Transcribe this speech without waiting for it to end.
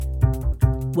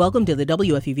Welcome to the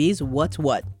WFUV's What's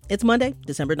What. It's Monday,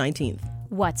 December 19th.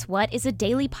 What's What is a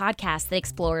daily podcast that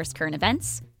explores current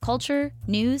events, culture,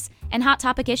 news, and hot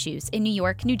topic issues in New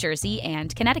York, New Jersey,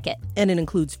 and Connecticut. And it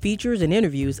includes features and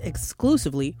interviews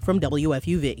exclusively from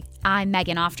WFUV. I'm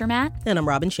Megan Oftermatt. And I'm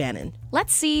Robin Shannon.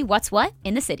 Let's see what's what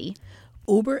in the city.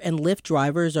 Uber and Lyft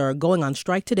drivers are going on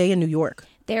strike today in New York.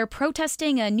 They're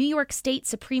protesting a New York State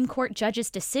Supreme Court judge's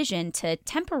decision to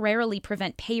temporarily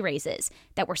prevent pay raises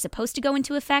that were supposed to go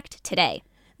into effect today.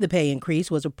 The pay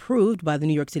increase was approved by the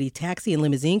New York City Taxi and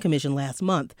Limousine Commission last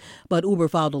month, but Uber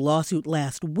filed a lawsuit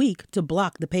last week to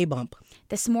block the pay bump.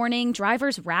 This morning,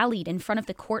 drivers rallied in front of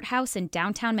the courthouse in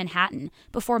downtown Manhattan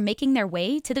before making their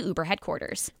way to the Uber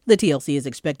headquarters. The TLC is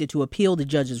expected to appeal the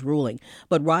judge's ruling,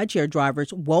 but rideshare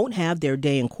drivers won't have their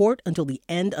day in court until the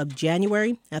end of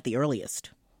January at the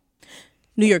earliest.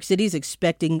 New York City is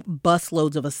expecting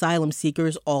busloads of asylum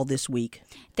seekers all this week.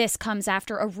 This comes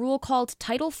after a rule called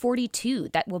Title 42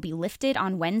 that will be lifted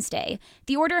on Wednesday.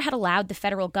 The order had allowed the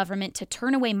federal government to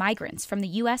turn away migrants from the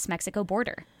U.S.-Mexico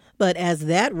border. But as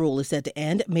that rule is set to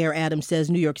end, Mayor Adams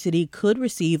says New York City could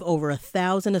receive over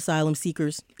 1,000 asylum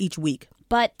seekers each week.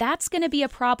 But that's going to be a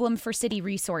problem for city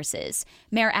resources.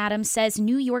 Mayor Adams says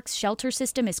New York's shelter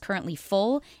system is currently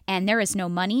full, and there is no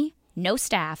money, no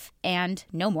staff, and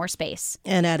no more space.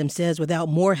 And Adams says without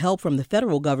more help from the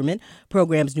federal government,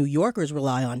 programs New Yorkers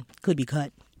rely on could be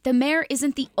cut. The mayor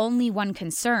isn't the only one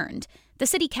concerned. The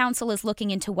city council is looking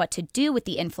into what to do with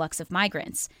the influx of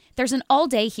migrants. There's an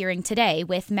all-day hearing today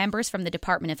with members from the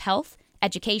Department of Health,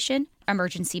 Education,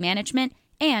 Emergency Management,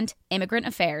 and Immigrant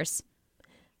Affairs.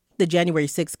 The January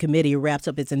 6th committee wraps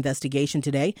up its investigation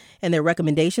today, and their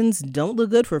recommendations don't look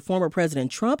good for former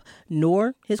President Trump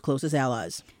nor his closest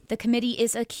allies. The committee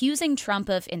is accusing Trump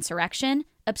of insurrection,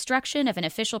 obstruction of an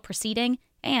official proceeding,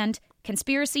 and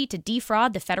conspiracy to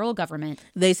defraud the federal government.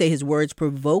 They say his words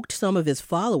provoked some of his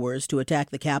followers to attack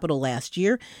the Capitol last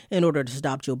year in order to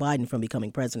stop Joe Biden from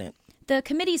becoming president. The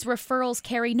committee's referrals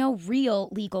carry no real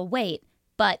legal weight,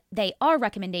 but they are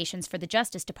recommendations for the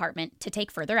Justice Department to take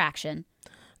further action.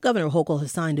 Governor Hochul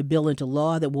has signed a bill into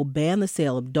law that will ban the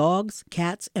sale of dogs,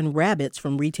 cats, and rabbits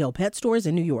from retail pet stores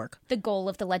in New York. The goal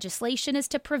of the legislation is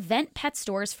to prevent pet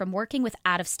stores from working with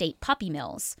out-of-state puppy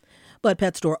mills. But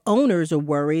pet store owners are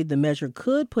worried the measure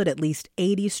could put at least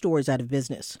 80 stores out of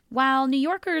business. While New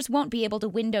Yorkers won't be able to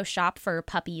window shop for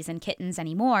puppies and kittens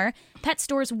anymore, pet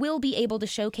stores will be able to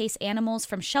showcase animals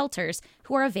from shelters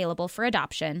who are available for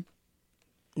adoption.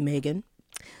 Megan,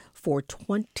 for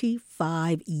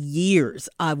 25 years,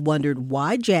 I've wondered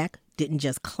why Jack didn't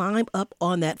just climb up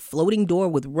on that floating door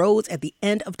with Rose at the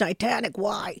end of Titanic.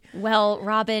 Why? Well,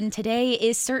 Robin, today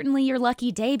is certainly your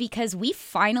lucky day because we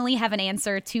finally have an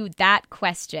answer to that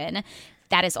question.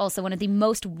 That is also one of the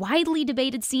most widely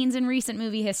debated scenes in recent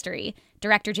movie history.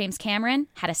 Director James Cameron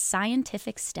had a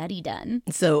scientific study done.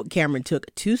 So Cameron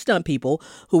took two stunt people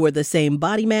who were the same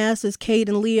body mass as Kate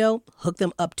and Leo, hooked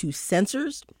them up to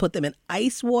sensors, put them in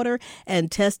ice water, and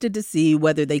tested to see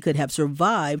whether they could have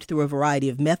survived through a variety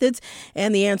of methods.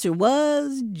 And the answer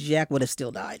was Jack would have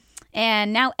still died.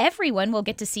 And now everyone will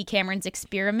get to see Cameron's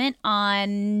experiment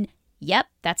on... Yep,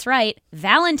 that's right,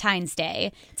 Valentine's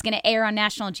Day. It's going to air on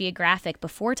National Geographic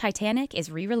before Titanic is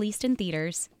re-released in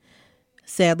theaters.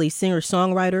 Sadly,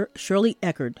 singer-songwriter Shirley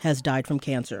Eckert has died from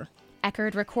cancer.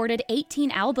 Eckert recorded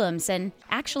 18 albums, and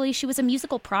actually she was a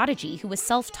musical prodigy who was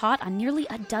self-taught on nearly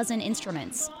a dozen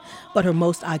instruments. But her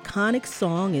most iconic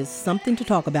song is Something to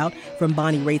Talk About from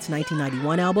Bonnie Raitt's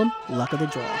 1991 album, Luck of the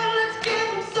Draw. Let's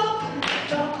give them something to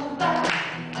talk about.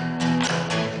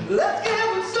 Let's give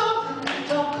them something to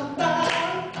talk about.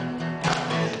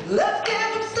 Let's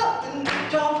give them something to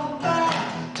talk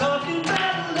about. Talking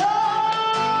about love.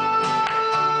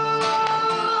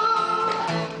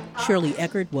 Shirley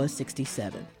Eckert was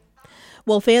 67.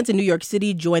 Well, fans in New York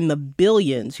City joined the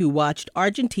billions who watched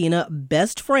Argentina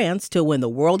best France to win the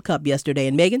World Cup yesterday.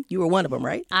 And Megan, you were one of them,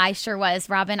 right? I sure was,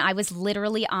 Robin. I was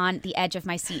literally on the edge of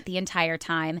my seat the entire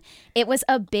time. It was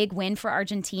a big win for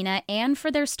Argentina and for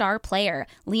their star player,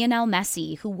 Lionel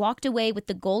Messi, who walked away with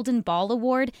the Golden Ball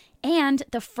Award and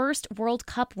the first World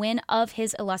Cup win of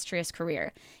his illustrious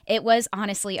career. It was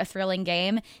honestly a thrilling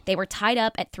game. They were tied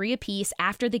up at 3 apiece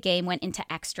after the game went into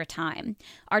extra time.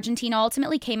 Argentina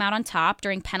ultimately came out on top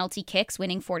during penalty kicks,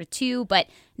 winning 4-2, but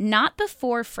not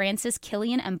before France's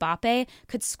Kylian Mbappe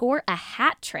could score a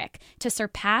hat trick to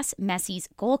surpass Messi's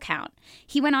goal count.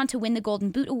 He went on to win the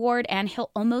Golden Boot Award, and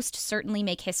he'll almost certainly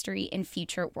make history in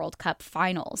future World Cup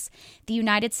finals. The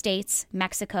United States,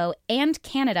 Mexico, and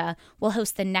Canada will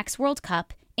host the next World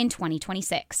Cup in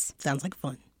 2026. Sounds like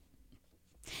fun.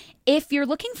 If you're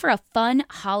looking for a fun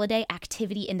holiday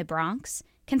activity in the Bronx,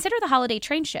 consider the holiday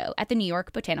train show at the New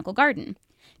York Botanical Garden.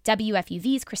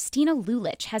 WFUV's Christina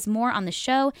Lulich has more on the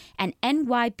show and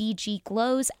NYBG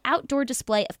Glow's outdoor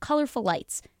display of colorful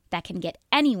lights that can get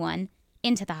anyone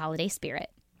into the holiday spirit.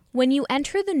 When you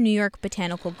enter the New York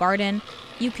Botanical Garden,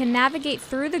 you can navigate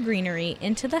through the greenery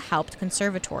into the Haupt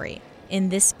Conservatory. In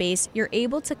this space, you're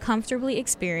able to comfortably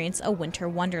experience a winter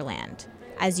wonderland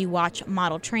as you watch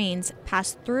model trains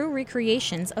pass through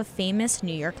recreations of famous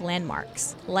New York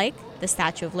landmarks, like the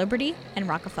Statue of Liberty and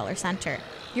Rockefeller Center.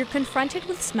 You're confronted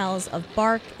with smells of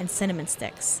bark and cinnamon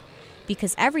sticks,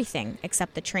 because everything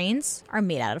except the trains are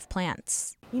made out of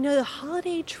plants. You know, the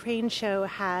holiday train show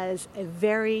has a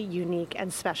very unique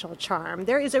and special charm.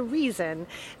 There is a reason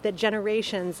that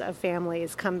generations of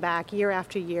families come back year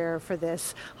after year for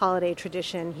this holiday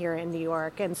tradition here in New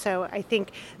York. And so I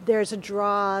think there's a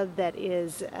draw that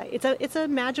is, it's a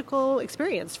magical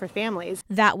experience for families.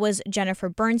 That was Jennifer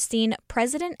Bernstein,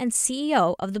 president and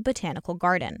CEO of the Botanical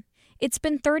Garden. It's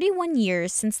been 31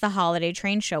 years since the holiday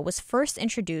train show was first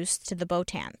introduced to the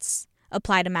Botans.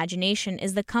 Applied Imagination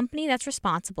is the company that's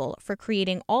responsible for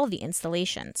creating all the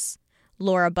installations.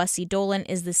 Laura Bussey-Dolan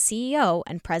is the CEO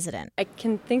and president. I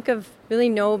can think of really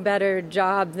no better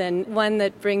job than one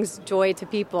that brings joy to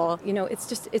people. You know,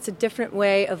 it's a different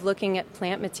way of looking at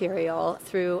plant material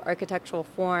through architectural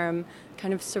form,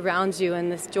 kind of surrounds you in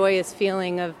this joyous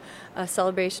feeling of a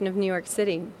celebration of New York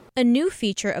City. A new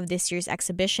feature of this year's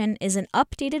exhibition is an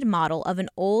updated model of an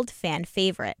old fan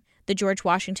favorite. The George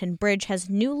Washington Bridge has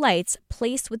new lights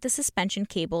placed with the suspension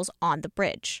cables on the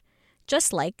bridge,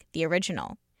 just like the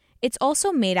original. It's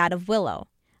also made out of willow,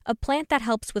 a plant that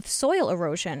helps with soil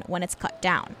erosion when it's cut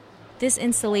down. This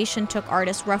installation took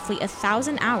artists roughly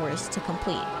 1,000 hours to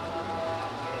complete.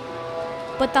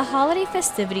 But the holiday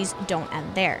festivities don't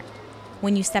end there.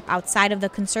 When you step outside of the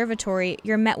conservatory,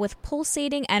 you're met with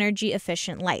pulsating,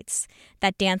 energy-efficient lights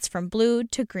that dance from blue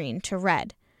to green to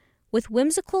red, with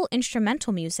whimsical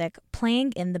instrumental music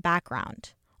playing in the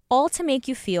background, all to make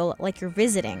you feel like you're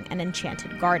visiting an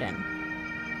enchanted garden.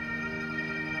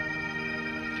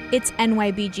 It's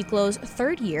NYBG Glow's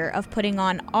third year of putting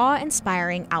on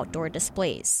awe-inspiring outdoor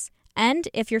displays. And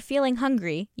if you're feeling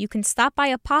hungry, you can stop by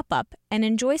a pop-up and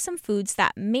enjoy some foods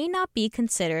that may not be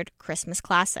considered Christmas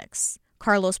classics.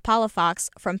 Carlos Palafox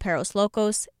from Perros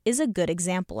Locos is a good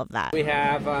example of that. We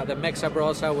have the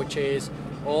Mexabrosa, which is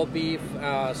all beef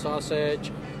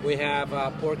sausage. We have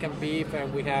pork and beef,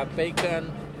 and we have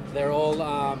bacon. They're all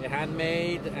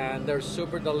handmade, and they're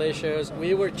super delicious.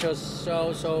 We were just so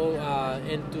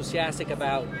enthusiastic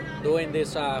about doing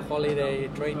this holiday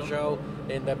train show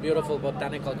in the beautiful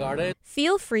Botanical Garden.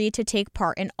 Feel free to take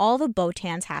part in all the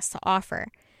Botans has to offer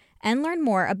and learn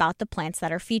more about the plants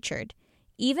that are featured,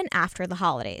 even after the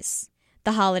holidays.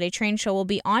 The holiday train show will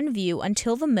be on view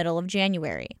until the middle of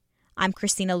January. I'm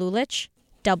Christina Lulich,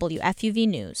 WFUV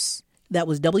News. That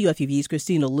was WFUV's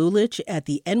Christina Lulich at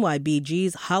the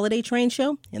NYBG's Holiday Train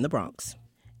Show in the Bronx.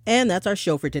 And that's our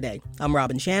show for today. I'm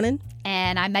Robin Shannon.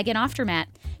 And I'm Megan Oftermatt.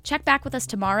 Check back with us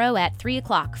tomorrow at 3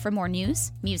 o'clock for more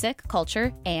news, music,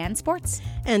 culture, and sports.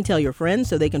 And tell your friends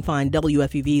so they can find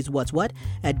WFUV's What's What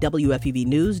at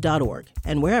WFUVnews.org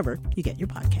and wherever you get your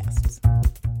podcasts.